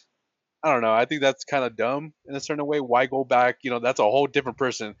 I don't know. I think that's kind of dumb in a certain way. Why go back? That's a whole different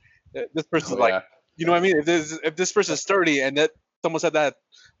person. This person's Oh like, yeah. you know what I mean? If this person's 30 and that someone said that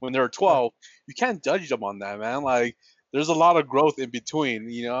when they were 12, you can't judge them on that, man. Like, there's a lot of growth in between,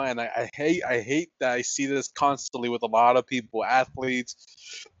 and I hate that I see this constantly with a lot of people,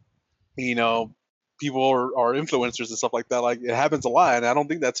 athletes, you know, people are influencers and stuff like that. Like, it happens a lot, and I don't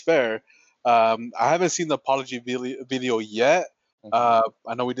think that's fair. I haven't seen the apology video yet. Mhm.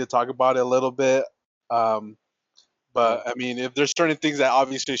 I know we did talk about it a little bit, um, Yeah. but I mean, if there's certain things that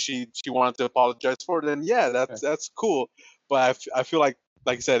obviously she wanted to apologize for, then yeah, Yeah. that's cool. But I feel like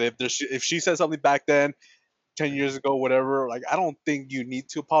I said, if she said something back then, 10 years ago, whatever, like I don't think you need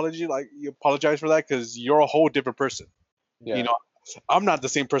to apologize for that, because you're a whole different person. You Yeah. know, I'm not the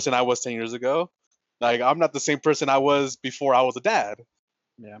same person I was 10 years ago. Like, I'm not the same person I was before I was a dad.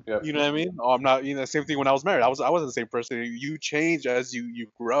 Yeah. Yep. You know what I mean? Oh, I'm not. Same thing when I was married. I wasn't the same person. You change as you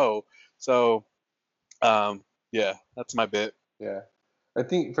grow. So, um, yeah, that's my bit. Yeah. I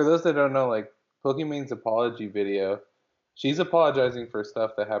think for those that don't know, like Pokemon's apology video, she's apologizing for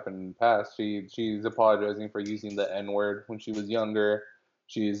stuff that happened in the past. She's apologizing for using the N word when she was younger.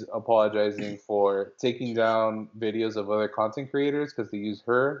 She's apologizing for taking down videos of other content creators because they use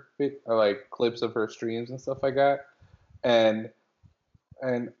her like clips of her streams and stuff like that. And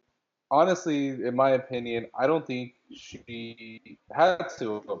and honestly, in my opinion, I don't think she had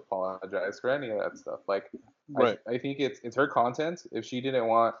to apologize for any of that stuff. Like, Right. I think it's her content. If she didn't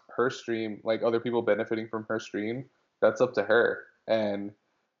want her stream, like other people benefiting from her stream, that's up to her. And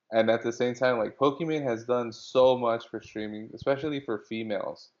at the same time, like Pokemon has done so much for streaming, especially for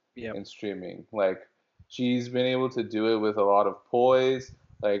females Yep. in streaming. Like she's been able to do it with a lot of poise.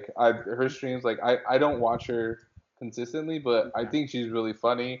 Like her streams, like I don't watch her consistently, but I Yeah. think she's really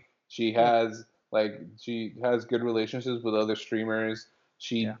funny. Yeah. She has good relationships with other streamers.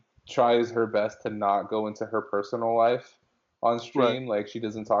 Yeah. She tries her best to not go into her personal life on Right. stream. Like she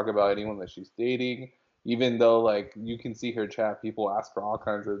doesn't talk about anyone that she's dating, even though like you can see her chat, people ask her all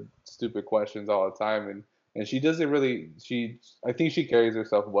kinds of stupid questions all the time, and she doesn't really. I think she carries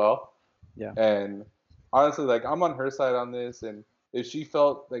herself well, Yeah. and honestly, like I'm on her side on this, and if she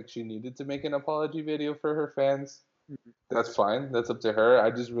felt like she needed to make an apology video for her fans, Mhm. that's fine. That's up to her. I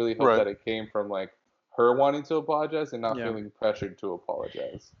just really hope Right. that it came from like her wanting to apologize and not Yeah. feeling pressured to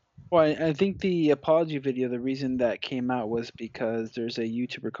apologize. Well, I think the apology video, the reason that came out was because there's a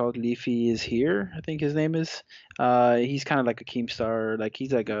YouTuber called Leafy is here, I think his name is. He's kind of like a Keemstar, like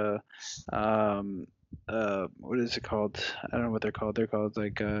he's like um, what is it called? I don't know what they're called. They're called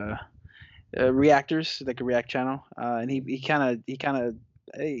like reactors, like a React channel. And he kind of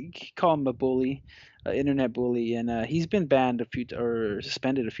you could call him a bully, internet bully, and he's been banned or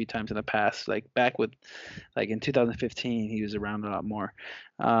suspended a few times in the past. Like back with, like in 2015, he was around a lot more,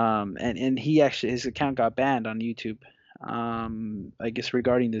 and he actually his account got banned on YouTube. I guess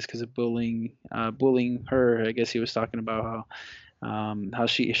regarding this because of bullying her. I guess he was talking about how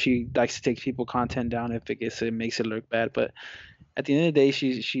she likes to take people content down if I guess it makes it look bad, but at the end of the day,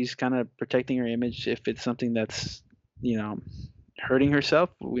 she's kind of protecting her image. If it's something that's you know hurting herself,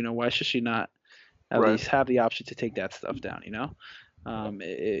 why should she not at Right. least have the option to take that stuff down? But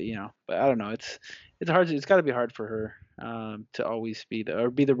I don't know. It's hard. It's got to be hard for her to always be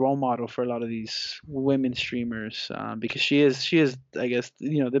the role model for a lot of these women streamers because she is I guess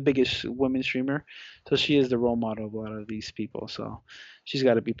the biggest women streamer, so she is the role model of a lot of these people. So she's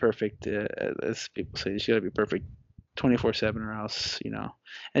got to be perfect, as people say. She got to be perfect 24/7 or else.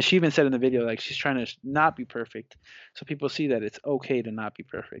 And she even said in the video like she's trying to not be perfect so people see that it's okay to not be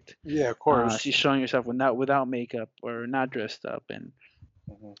perfect. Yeah, of course. She's showing herself without makeup or not dressed up, and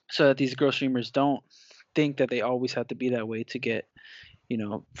Mhm. so that these girl streamers don't think that they always have to be that way to get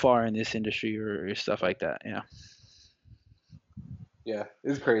far in this industry or stuff like that. Yeah,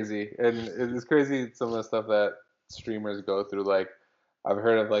 it's crazy, and it's crazy some of the stuff that streamers go through. Like, I've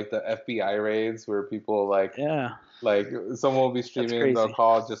heard of like the FBI raids where people Yeah, like someone will be that's streaming, they'll crazy.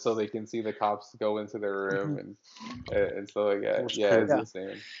 call just so they can see the cops go into their room and stuff like that. That's Yeah, it's crazy. Yeah.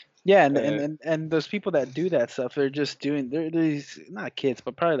 insane. Yeah, and, and And and and those people that do that stuff, they're these not kids,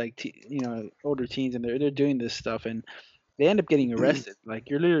 but probably like older teens, and they're doing this stuff, and they end up getting arrested. Like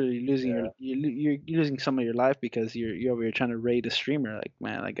you're literally losing yeah, you're losing some of your life because you're over here trying to raid a streamer. Like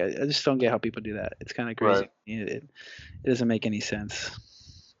man, like I just don't get how people do that. It's kind of crazy. Right. It doesn't make any sense.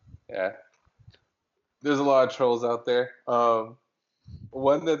 yeah. There's a lot of trolls out there.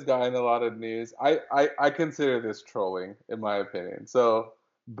 One that's gotten a lot of news. I consider this trolling, in my opinion. So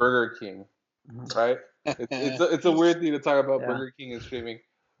Burger King, Mhm. right? It's a weird thing to talk about Yeah. Burger King and streaming,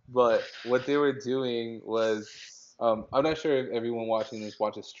 but what they were doing was, I'm not sure if everyone watching this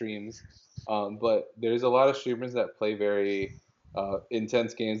watches streams, but there's a lot of streamers that play very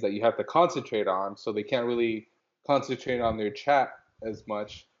intense games that you have to concentrate on, so they can't really concentrate on their chat as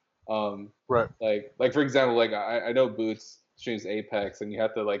much. Um, Right. like for example, like I know Boots streams Apex, and you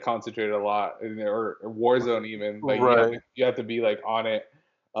have to like concentrate a lot, or Warzone even. Like Right. you have to be like on it.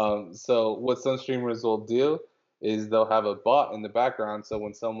 So what some streamers will do is they'll have a bot in the background. So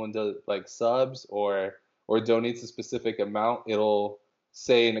when someone does like subs or donates a specific amount, it'll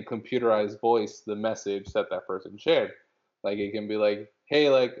say in a computerized voice the message that that person shared. Like it can be like, "Hey,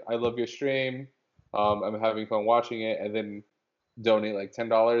 like I love your stream. I'm having fun watching it," and then donate like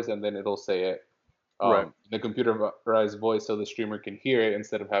 $10, and then it'll say it Right. in a computerized voice so the streamer can hear it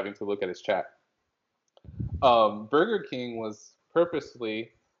instead of having to look at his chat. Burger King was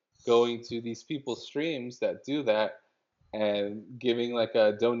purposely going to these people's streams that do that and giving like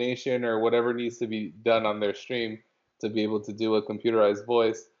a donation or whatever needs to be done on their stream to be able to do a computerized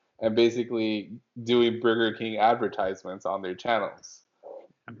voice and basically doing Burger King advertisements on their channels.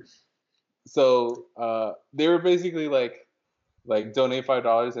 So they were basically like donate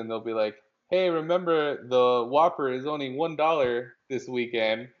 $5 and they'll be like, hey, remember the Whopper is only $1 this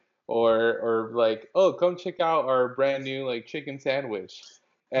weekend, or like, oh, come check out our brand new like chicken sandwich,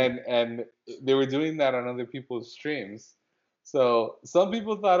 and they were doing that on other people's streams. So some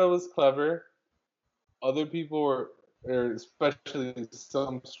people thought it was clever. Other people were, or especially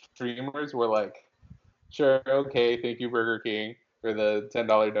some streamers were like, sure, okay, thank you Burger King for the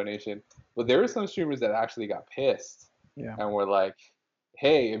 $10 donation. But there were some streamers that actually got pissed Yeah. and were like,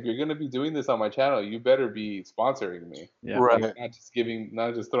 hey, if you're gonna be doing this on my channel, you better be sponsoring me. Yeah. Like Right.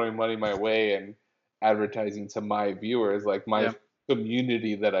 not just throwing money my way and advertising to my viewers, like my Yeah.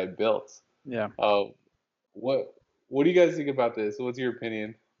 community that I built. Yeah. Uh, what what do you guys think about this? What's your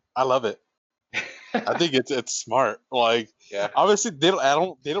opinion? I love it. I think it's smart. Like Yeah, obviously they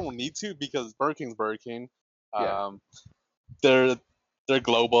don't need to because Burger King's Burger King. yeah, Um, they're they're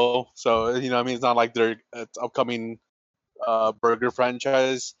global, so you know what I mean it's not like they're it's upcoming burger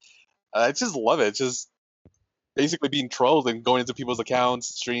franchise. I just love it. It's just basically being trolled and going into people's accounts,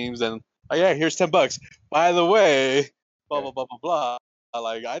 streams, and oh yeah, here's $10. By the way, blah yeah, blah blah blah blah.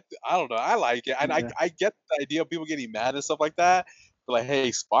 Like I don't know, I like it, and Yeah. I get the idea of people getting mad and stuff like that. But like,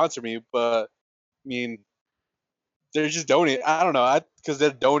 hey, sponsor me. But I mean, they're just donating. I don't know, because they're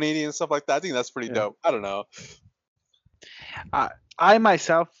donating and stuff like that. I think that's pretty Yeah. dope. I don't know. I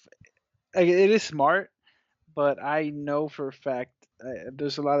myself, it is smart, but I know for a fact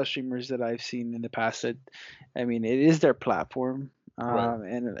there's a lot of streamers that I've seen in the past that, I mean, it is their platform, Right.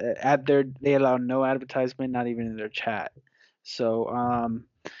 and they allow no advertisement, not even in their chat. So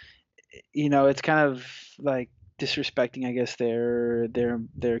it's kind of like disrespecting, I guess,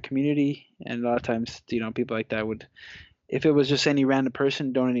 their community. And a lot of times, people like that would, if it was just any random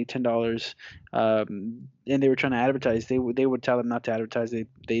person donating $10, and they were trying to advertise, they would tell them not to advertise.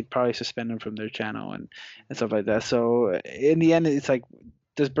 They'd probably suspend them from their channel and stuff like that. So in the end, it's like,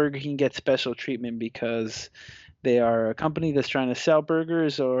 does Burger King get special treatment because they are a company that's trying to sell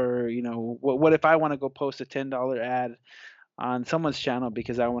burgers? Or what if I want to go post a $10 ad on someone's channel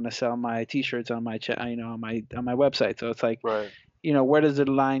because I want to sell my T-shirts on my on my website? So it's like, Right. where does the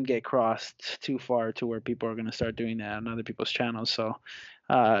line get crossed too far to where people are going to start doing that on other people's channels? So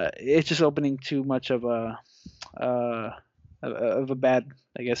it's just opening too much uh, of a bad,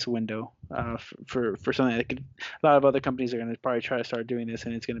 I guess, window for something that could. A lot of other companies are going to probably try to start doing this,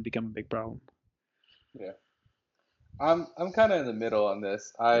 and it's going to become a big problem. Yeah. I'm kind of in the middle on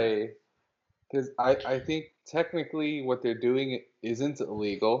this. Because I think technically what they're doing isn't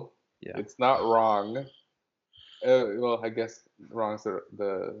illegal. Yeah. It's not wrong. Well, I guess wrong's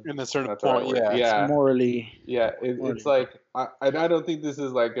the In a certain not the right point, word. yeah. It's Yeah, morally. yeah. It's like I don't think this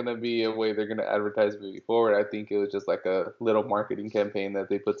is like gonna be a way they're gonna advertise moving forward. I think it was just like a little marketing campaign that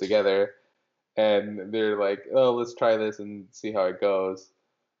they put together, and they're like, oh, let's try this and see how it goes,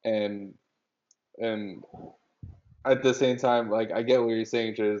 and and at the same time, like I get what you're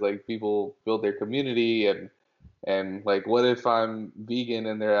saying, Drew, like people build their community and like what if I'm vegan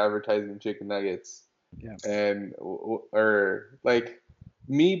and they're advertising chicken nuggets Yeah. and or like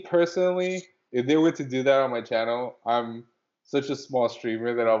me personally, if they were to do that on my channel, I'm such a small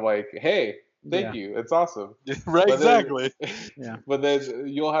streamer that I'm like, hey, thank Yeah. you, it's awesome. Right, But then, exactly. Yeah. but then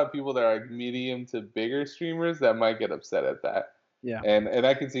you'll have people that are like medium to bigger streamers that might get upset at that, Yeah. and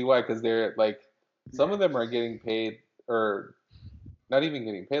I can see why because they're like some of them are getting paid or not even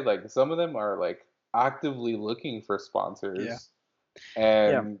getting paid. Like some of them are like actively looking for Yeah. sponsors, Yeah.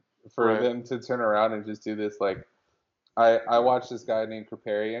 and for Right. them to turn around and just do this, like I watched this guy named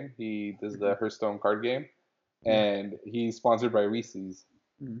Kriparian. He does the Mhm. Hearthstone card game, Yeah. and he's sponsored by Reese's,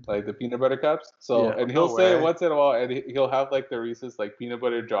 Mhm. like the peanut butter cups. So, Yeah. Oh, and he'll no say it way. once in a while, and he'll have like the Reese's like peanut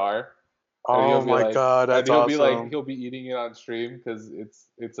butter jar, and Oh my God, that's awesome. he'll be eating it on stream because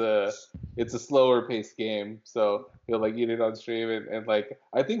it's a slower paced game, so he'll like eat it on stream and like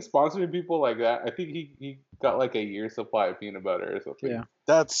I think sponsoring people like that, I think he got like a year supply of peanut butter or something. Yeah.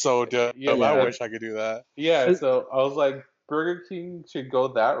 That's so dope. Yeah, I Yeah. wish I could do that. yeah. Uh, So I was like, Burger King should go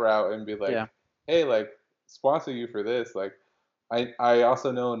that route and be like, Yeah. hey, like sponsor you for this. Like I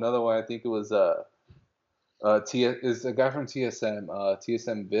also know another one. I think it was T is a guy from TSM,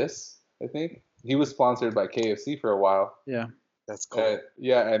 TSM Vis, I think. He was sponsored by KFC for a while. Yeah. That's cool.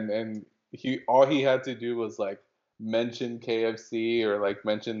 Yeah, and he all he had to do was like mention KFC or like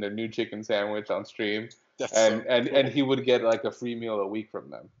mention their new chicken sandwich on stream, That's and so and cool. and he would get like a free meal a week from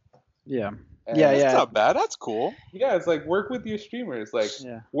them. Yeah. Yeah. And That's Yeah. not bad. That's cool. yeah, it's like work with your streamers, like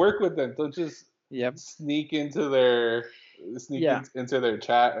Yeah. work with them. Don't just Yep. Yeah. into their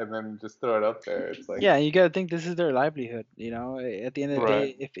chat and then just throw it up there. It's like Yeah, you got to think this is their livelihood. At the end of the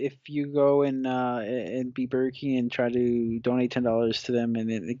Right. day, if you go and be Burger King and try to donate $10 to them and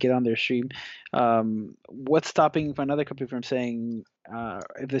then get on their stream, what's stopping another company from saying,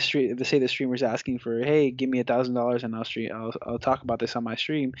 if they say the streamer's asking for, hey, give me $1,000 and I'll talk about this on my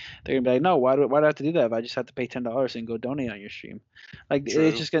stream, they're gonna be like, no, why do I have to do that if I just have to pay $10 and go donate on your stream? Like True.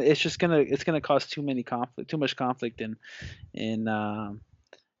 it's gonna cause too much conflict in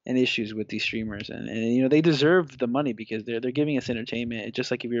and issues with these streamers. And they deserve the money because they're giving us entertainment.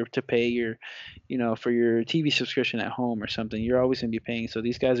 Just like if you're to pay your for your TV subscription at home or something, you're always going to be paying. So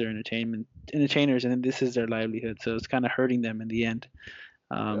these guys are entertainers, and this is their livelihood, so it's kind of hurting them in the end.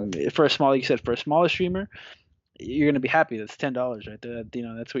 For a small, like you said, for a smaller streamer, you're going to be happy. That's $10, right?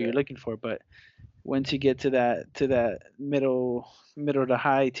 That's what you're looking for. But once you get to that middle to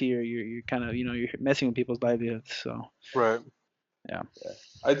high tier, you're kind of you're messing with people's livelihoods. So Right. yeah. yeah.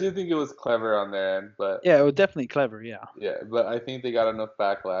 I do think it was clever on their end, but Yeah, it was definitely clever. Yeah. yeah, but I think they got enough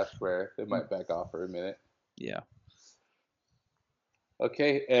backlash where they might back off for a minute. Yeah.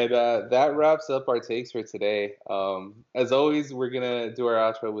 Okay, and that wraps up our takes for today. As always, we're gonna do our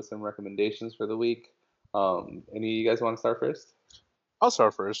outro with some recommendations for the week. Any of you guys want to start first? I'll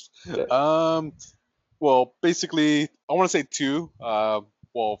start first. Yeah. Well, basically, I want to say two.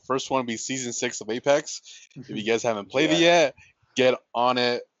 Well, first one would be season 6 of Apex. If you guys haven't played it yet, get on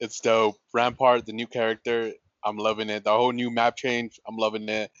it. It's dope. Rampart, the new character, I'm loving it. The whole new map change, I'm loving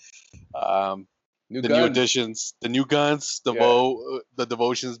it. New The gun. new additions, the new guns, Yeah. the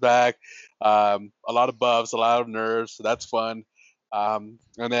devotion's back. A lot of buffs, a lot of nerfs, so that's fun. And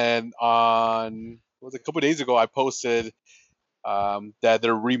then a couple days ago, I posted that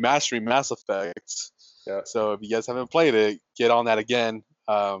they're remastering Mass Effect. Yeah. So if you guys haven't played it, get on that again,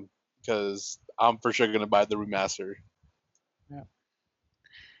 because I'm for sure gonna buy the remaster.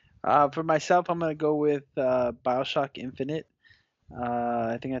 For myself, I'm gonna go with Bioshock Infinite.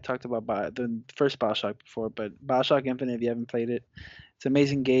 I think I talked about the first Bioshock before, but Bioshock Infinite, if you haven't played it, it's an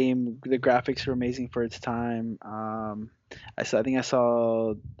amazing game. The graphics are amazing for its time. I think I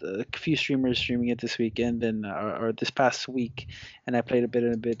saw a few streamers streaming it this weekend and or this past week, and I played a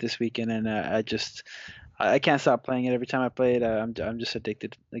bit this weekend, and I can't stop playing it. Every time I play it, I'm just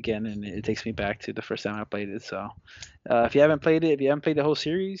addicted again, and it takes me back to the first time I played it. So, if you haven't played it, if you haven't played the whole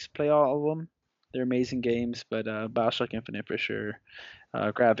series, play all of them. They're amazing games, but Bioshock Infinite for sure.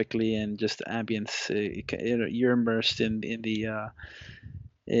 Graphically and just ambience, you're immersed in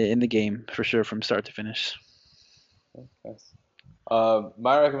the game for sure from start to finish. Nice.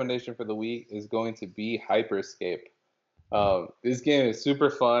 My recommendation for the week is going to be Hyperscape. This game is super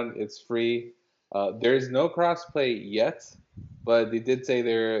fun. It's free. There's no crossplay yet, but they did say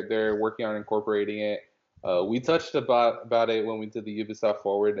they're working on incorporating it. We touched about it when we did the Ubisoft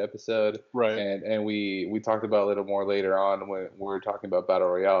Forward episode, Right. And we talked about it a little more later on when we were talking about battle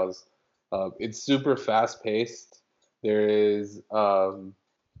royales. It's super fast paced. There is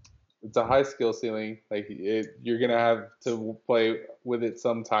it's a high skill ceiling. Like you're gonna have to play with it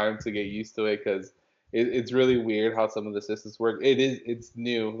some time to get used to it because it's really weird how some of the systems work. It's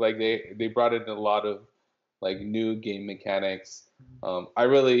new. Like they brought in a lot of like new game mechanics. I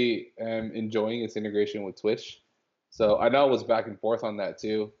really am enjoying its integration with Twitch. So I know it was back and forth on that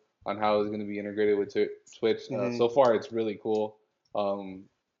too, on how it's going to be integrated with Twitch. So far, it's really cool.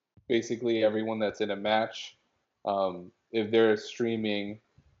 Basically, everyone that's in a match, if they're streaming,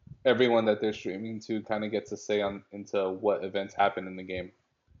 everyone that they're streaming to kind of gets a say into what events happen in the game.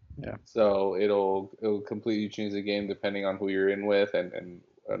 Yeah. So it'll completely change the game depending on who you're in with and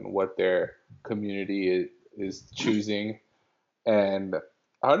what their community is choosing. And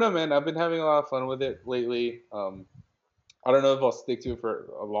I don't know, man. I've been having a lot of fun with it lately. I don't know if I'll stick to it for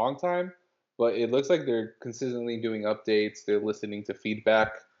a long time, but it looks like they're consistently doing updates. They're listening to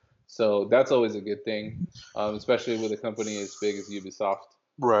feedback, so that's always a good thing, especially with a company as big as Ubisoft.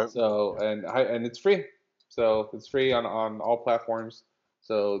 Right. So and it's free, so it's free on all platforms.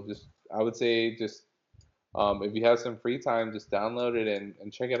 So I would say if you have some free time, just download it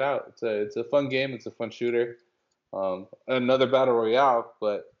and check it out. It's a fun game. It's a fun shooter. Another battle royale,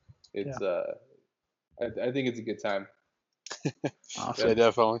 but it's I think it's a good time. Awesome. Yeah,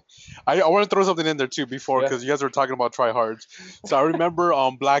 definitely. I want to throw something in there too before because you guys were talking about Tryhards. So I remember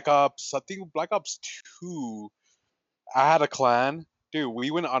on Black Ops, I think Black Ops 2, I had a clan. Dude, we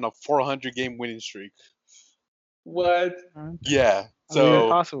went on a 400 game winning streak. What? Yeah. So So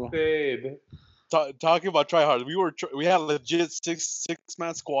possible. talking about Tryhards, we had a legit six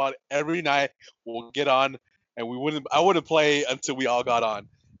man squad every night. We'll get on, and I wouldn't play until we all got on.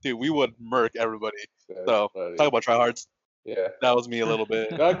 Dude, we would murk everybody. That's funny. Talk about Tryhards. Yeah. That was me a little bit.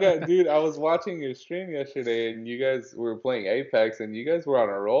 Dude, I was watching your stream yesterday, and you guys were playing Apex, and you guys were on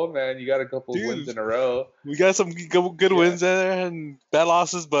a roll, man. You got a couple wins in a row. We got some good wins there and bad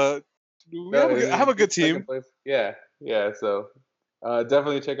losses, but I have a good team. Yeah. So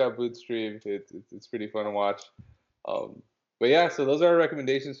definitely check out Boot's stream. It's pretty fun to watch. But yeah, so those are our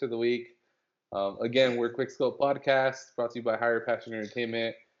recommendations for the week. Again, we're QuickScope Podcast, brought to you by Higher Passion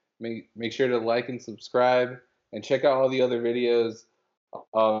Entertainment. Make sure to like and subscribe, and check out all the other videos,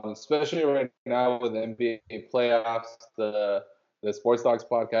 especially right now with the NBA playoffs. The Sports Dogs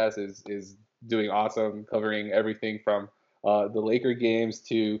podcast is doing awesome, covering everything from the Laker games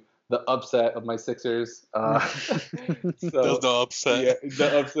to the upset of my Sixers. The upset. Yeah,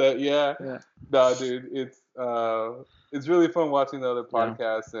 the upset. Yeah. No, dude, it's really fun watching the other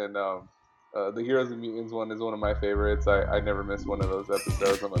podcasts, and the Heroes and Mutants one is one of my favorites. I never miss one of those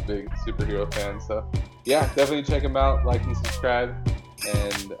episodes. I'm a big superhero fan, so yeah, definitely check them out, like and subscribe,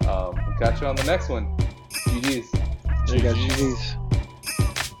 and we'll catch you on the next one. GG's. There you go, GG's.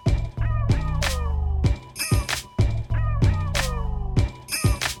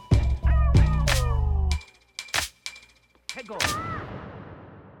 Hey, go.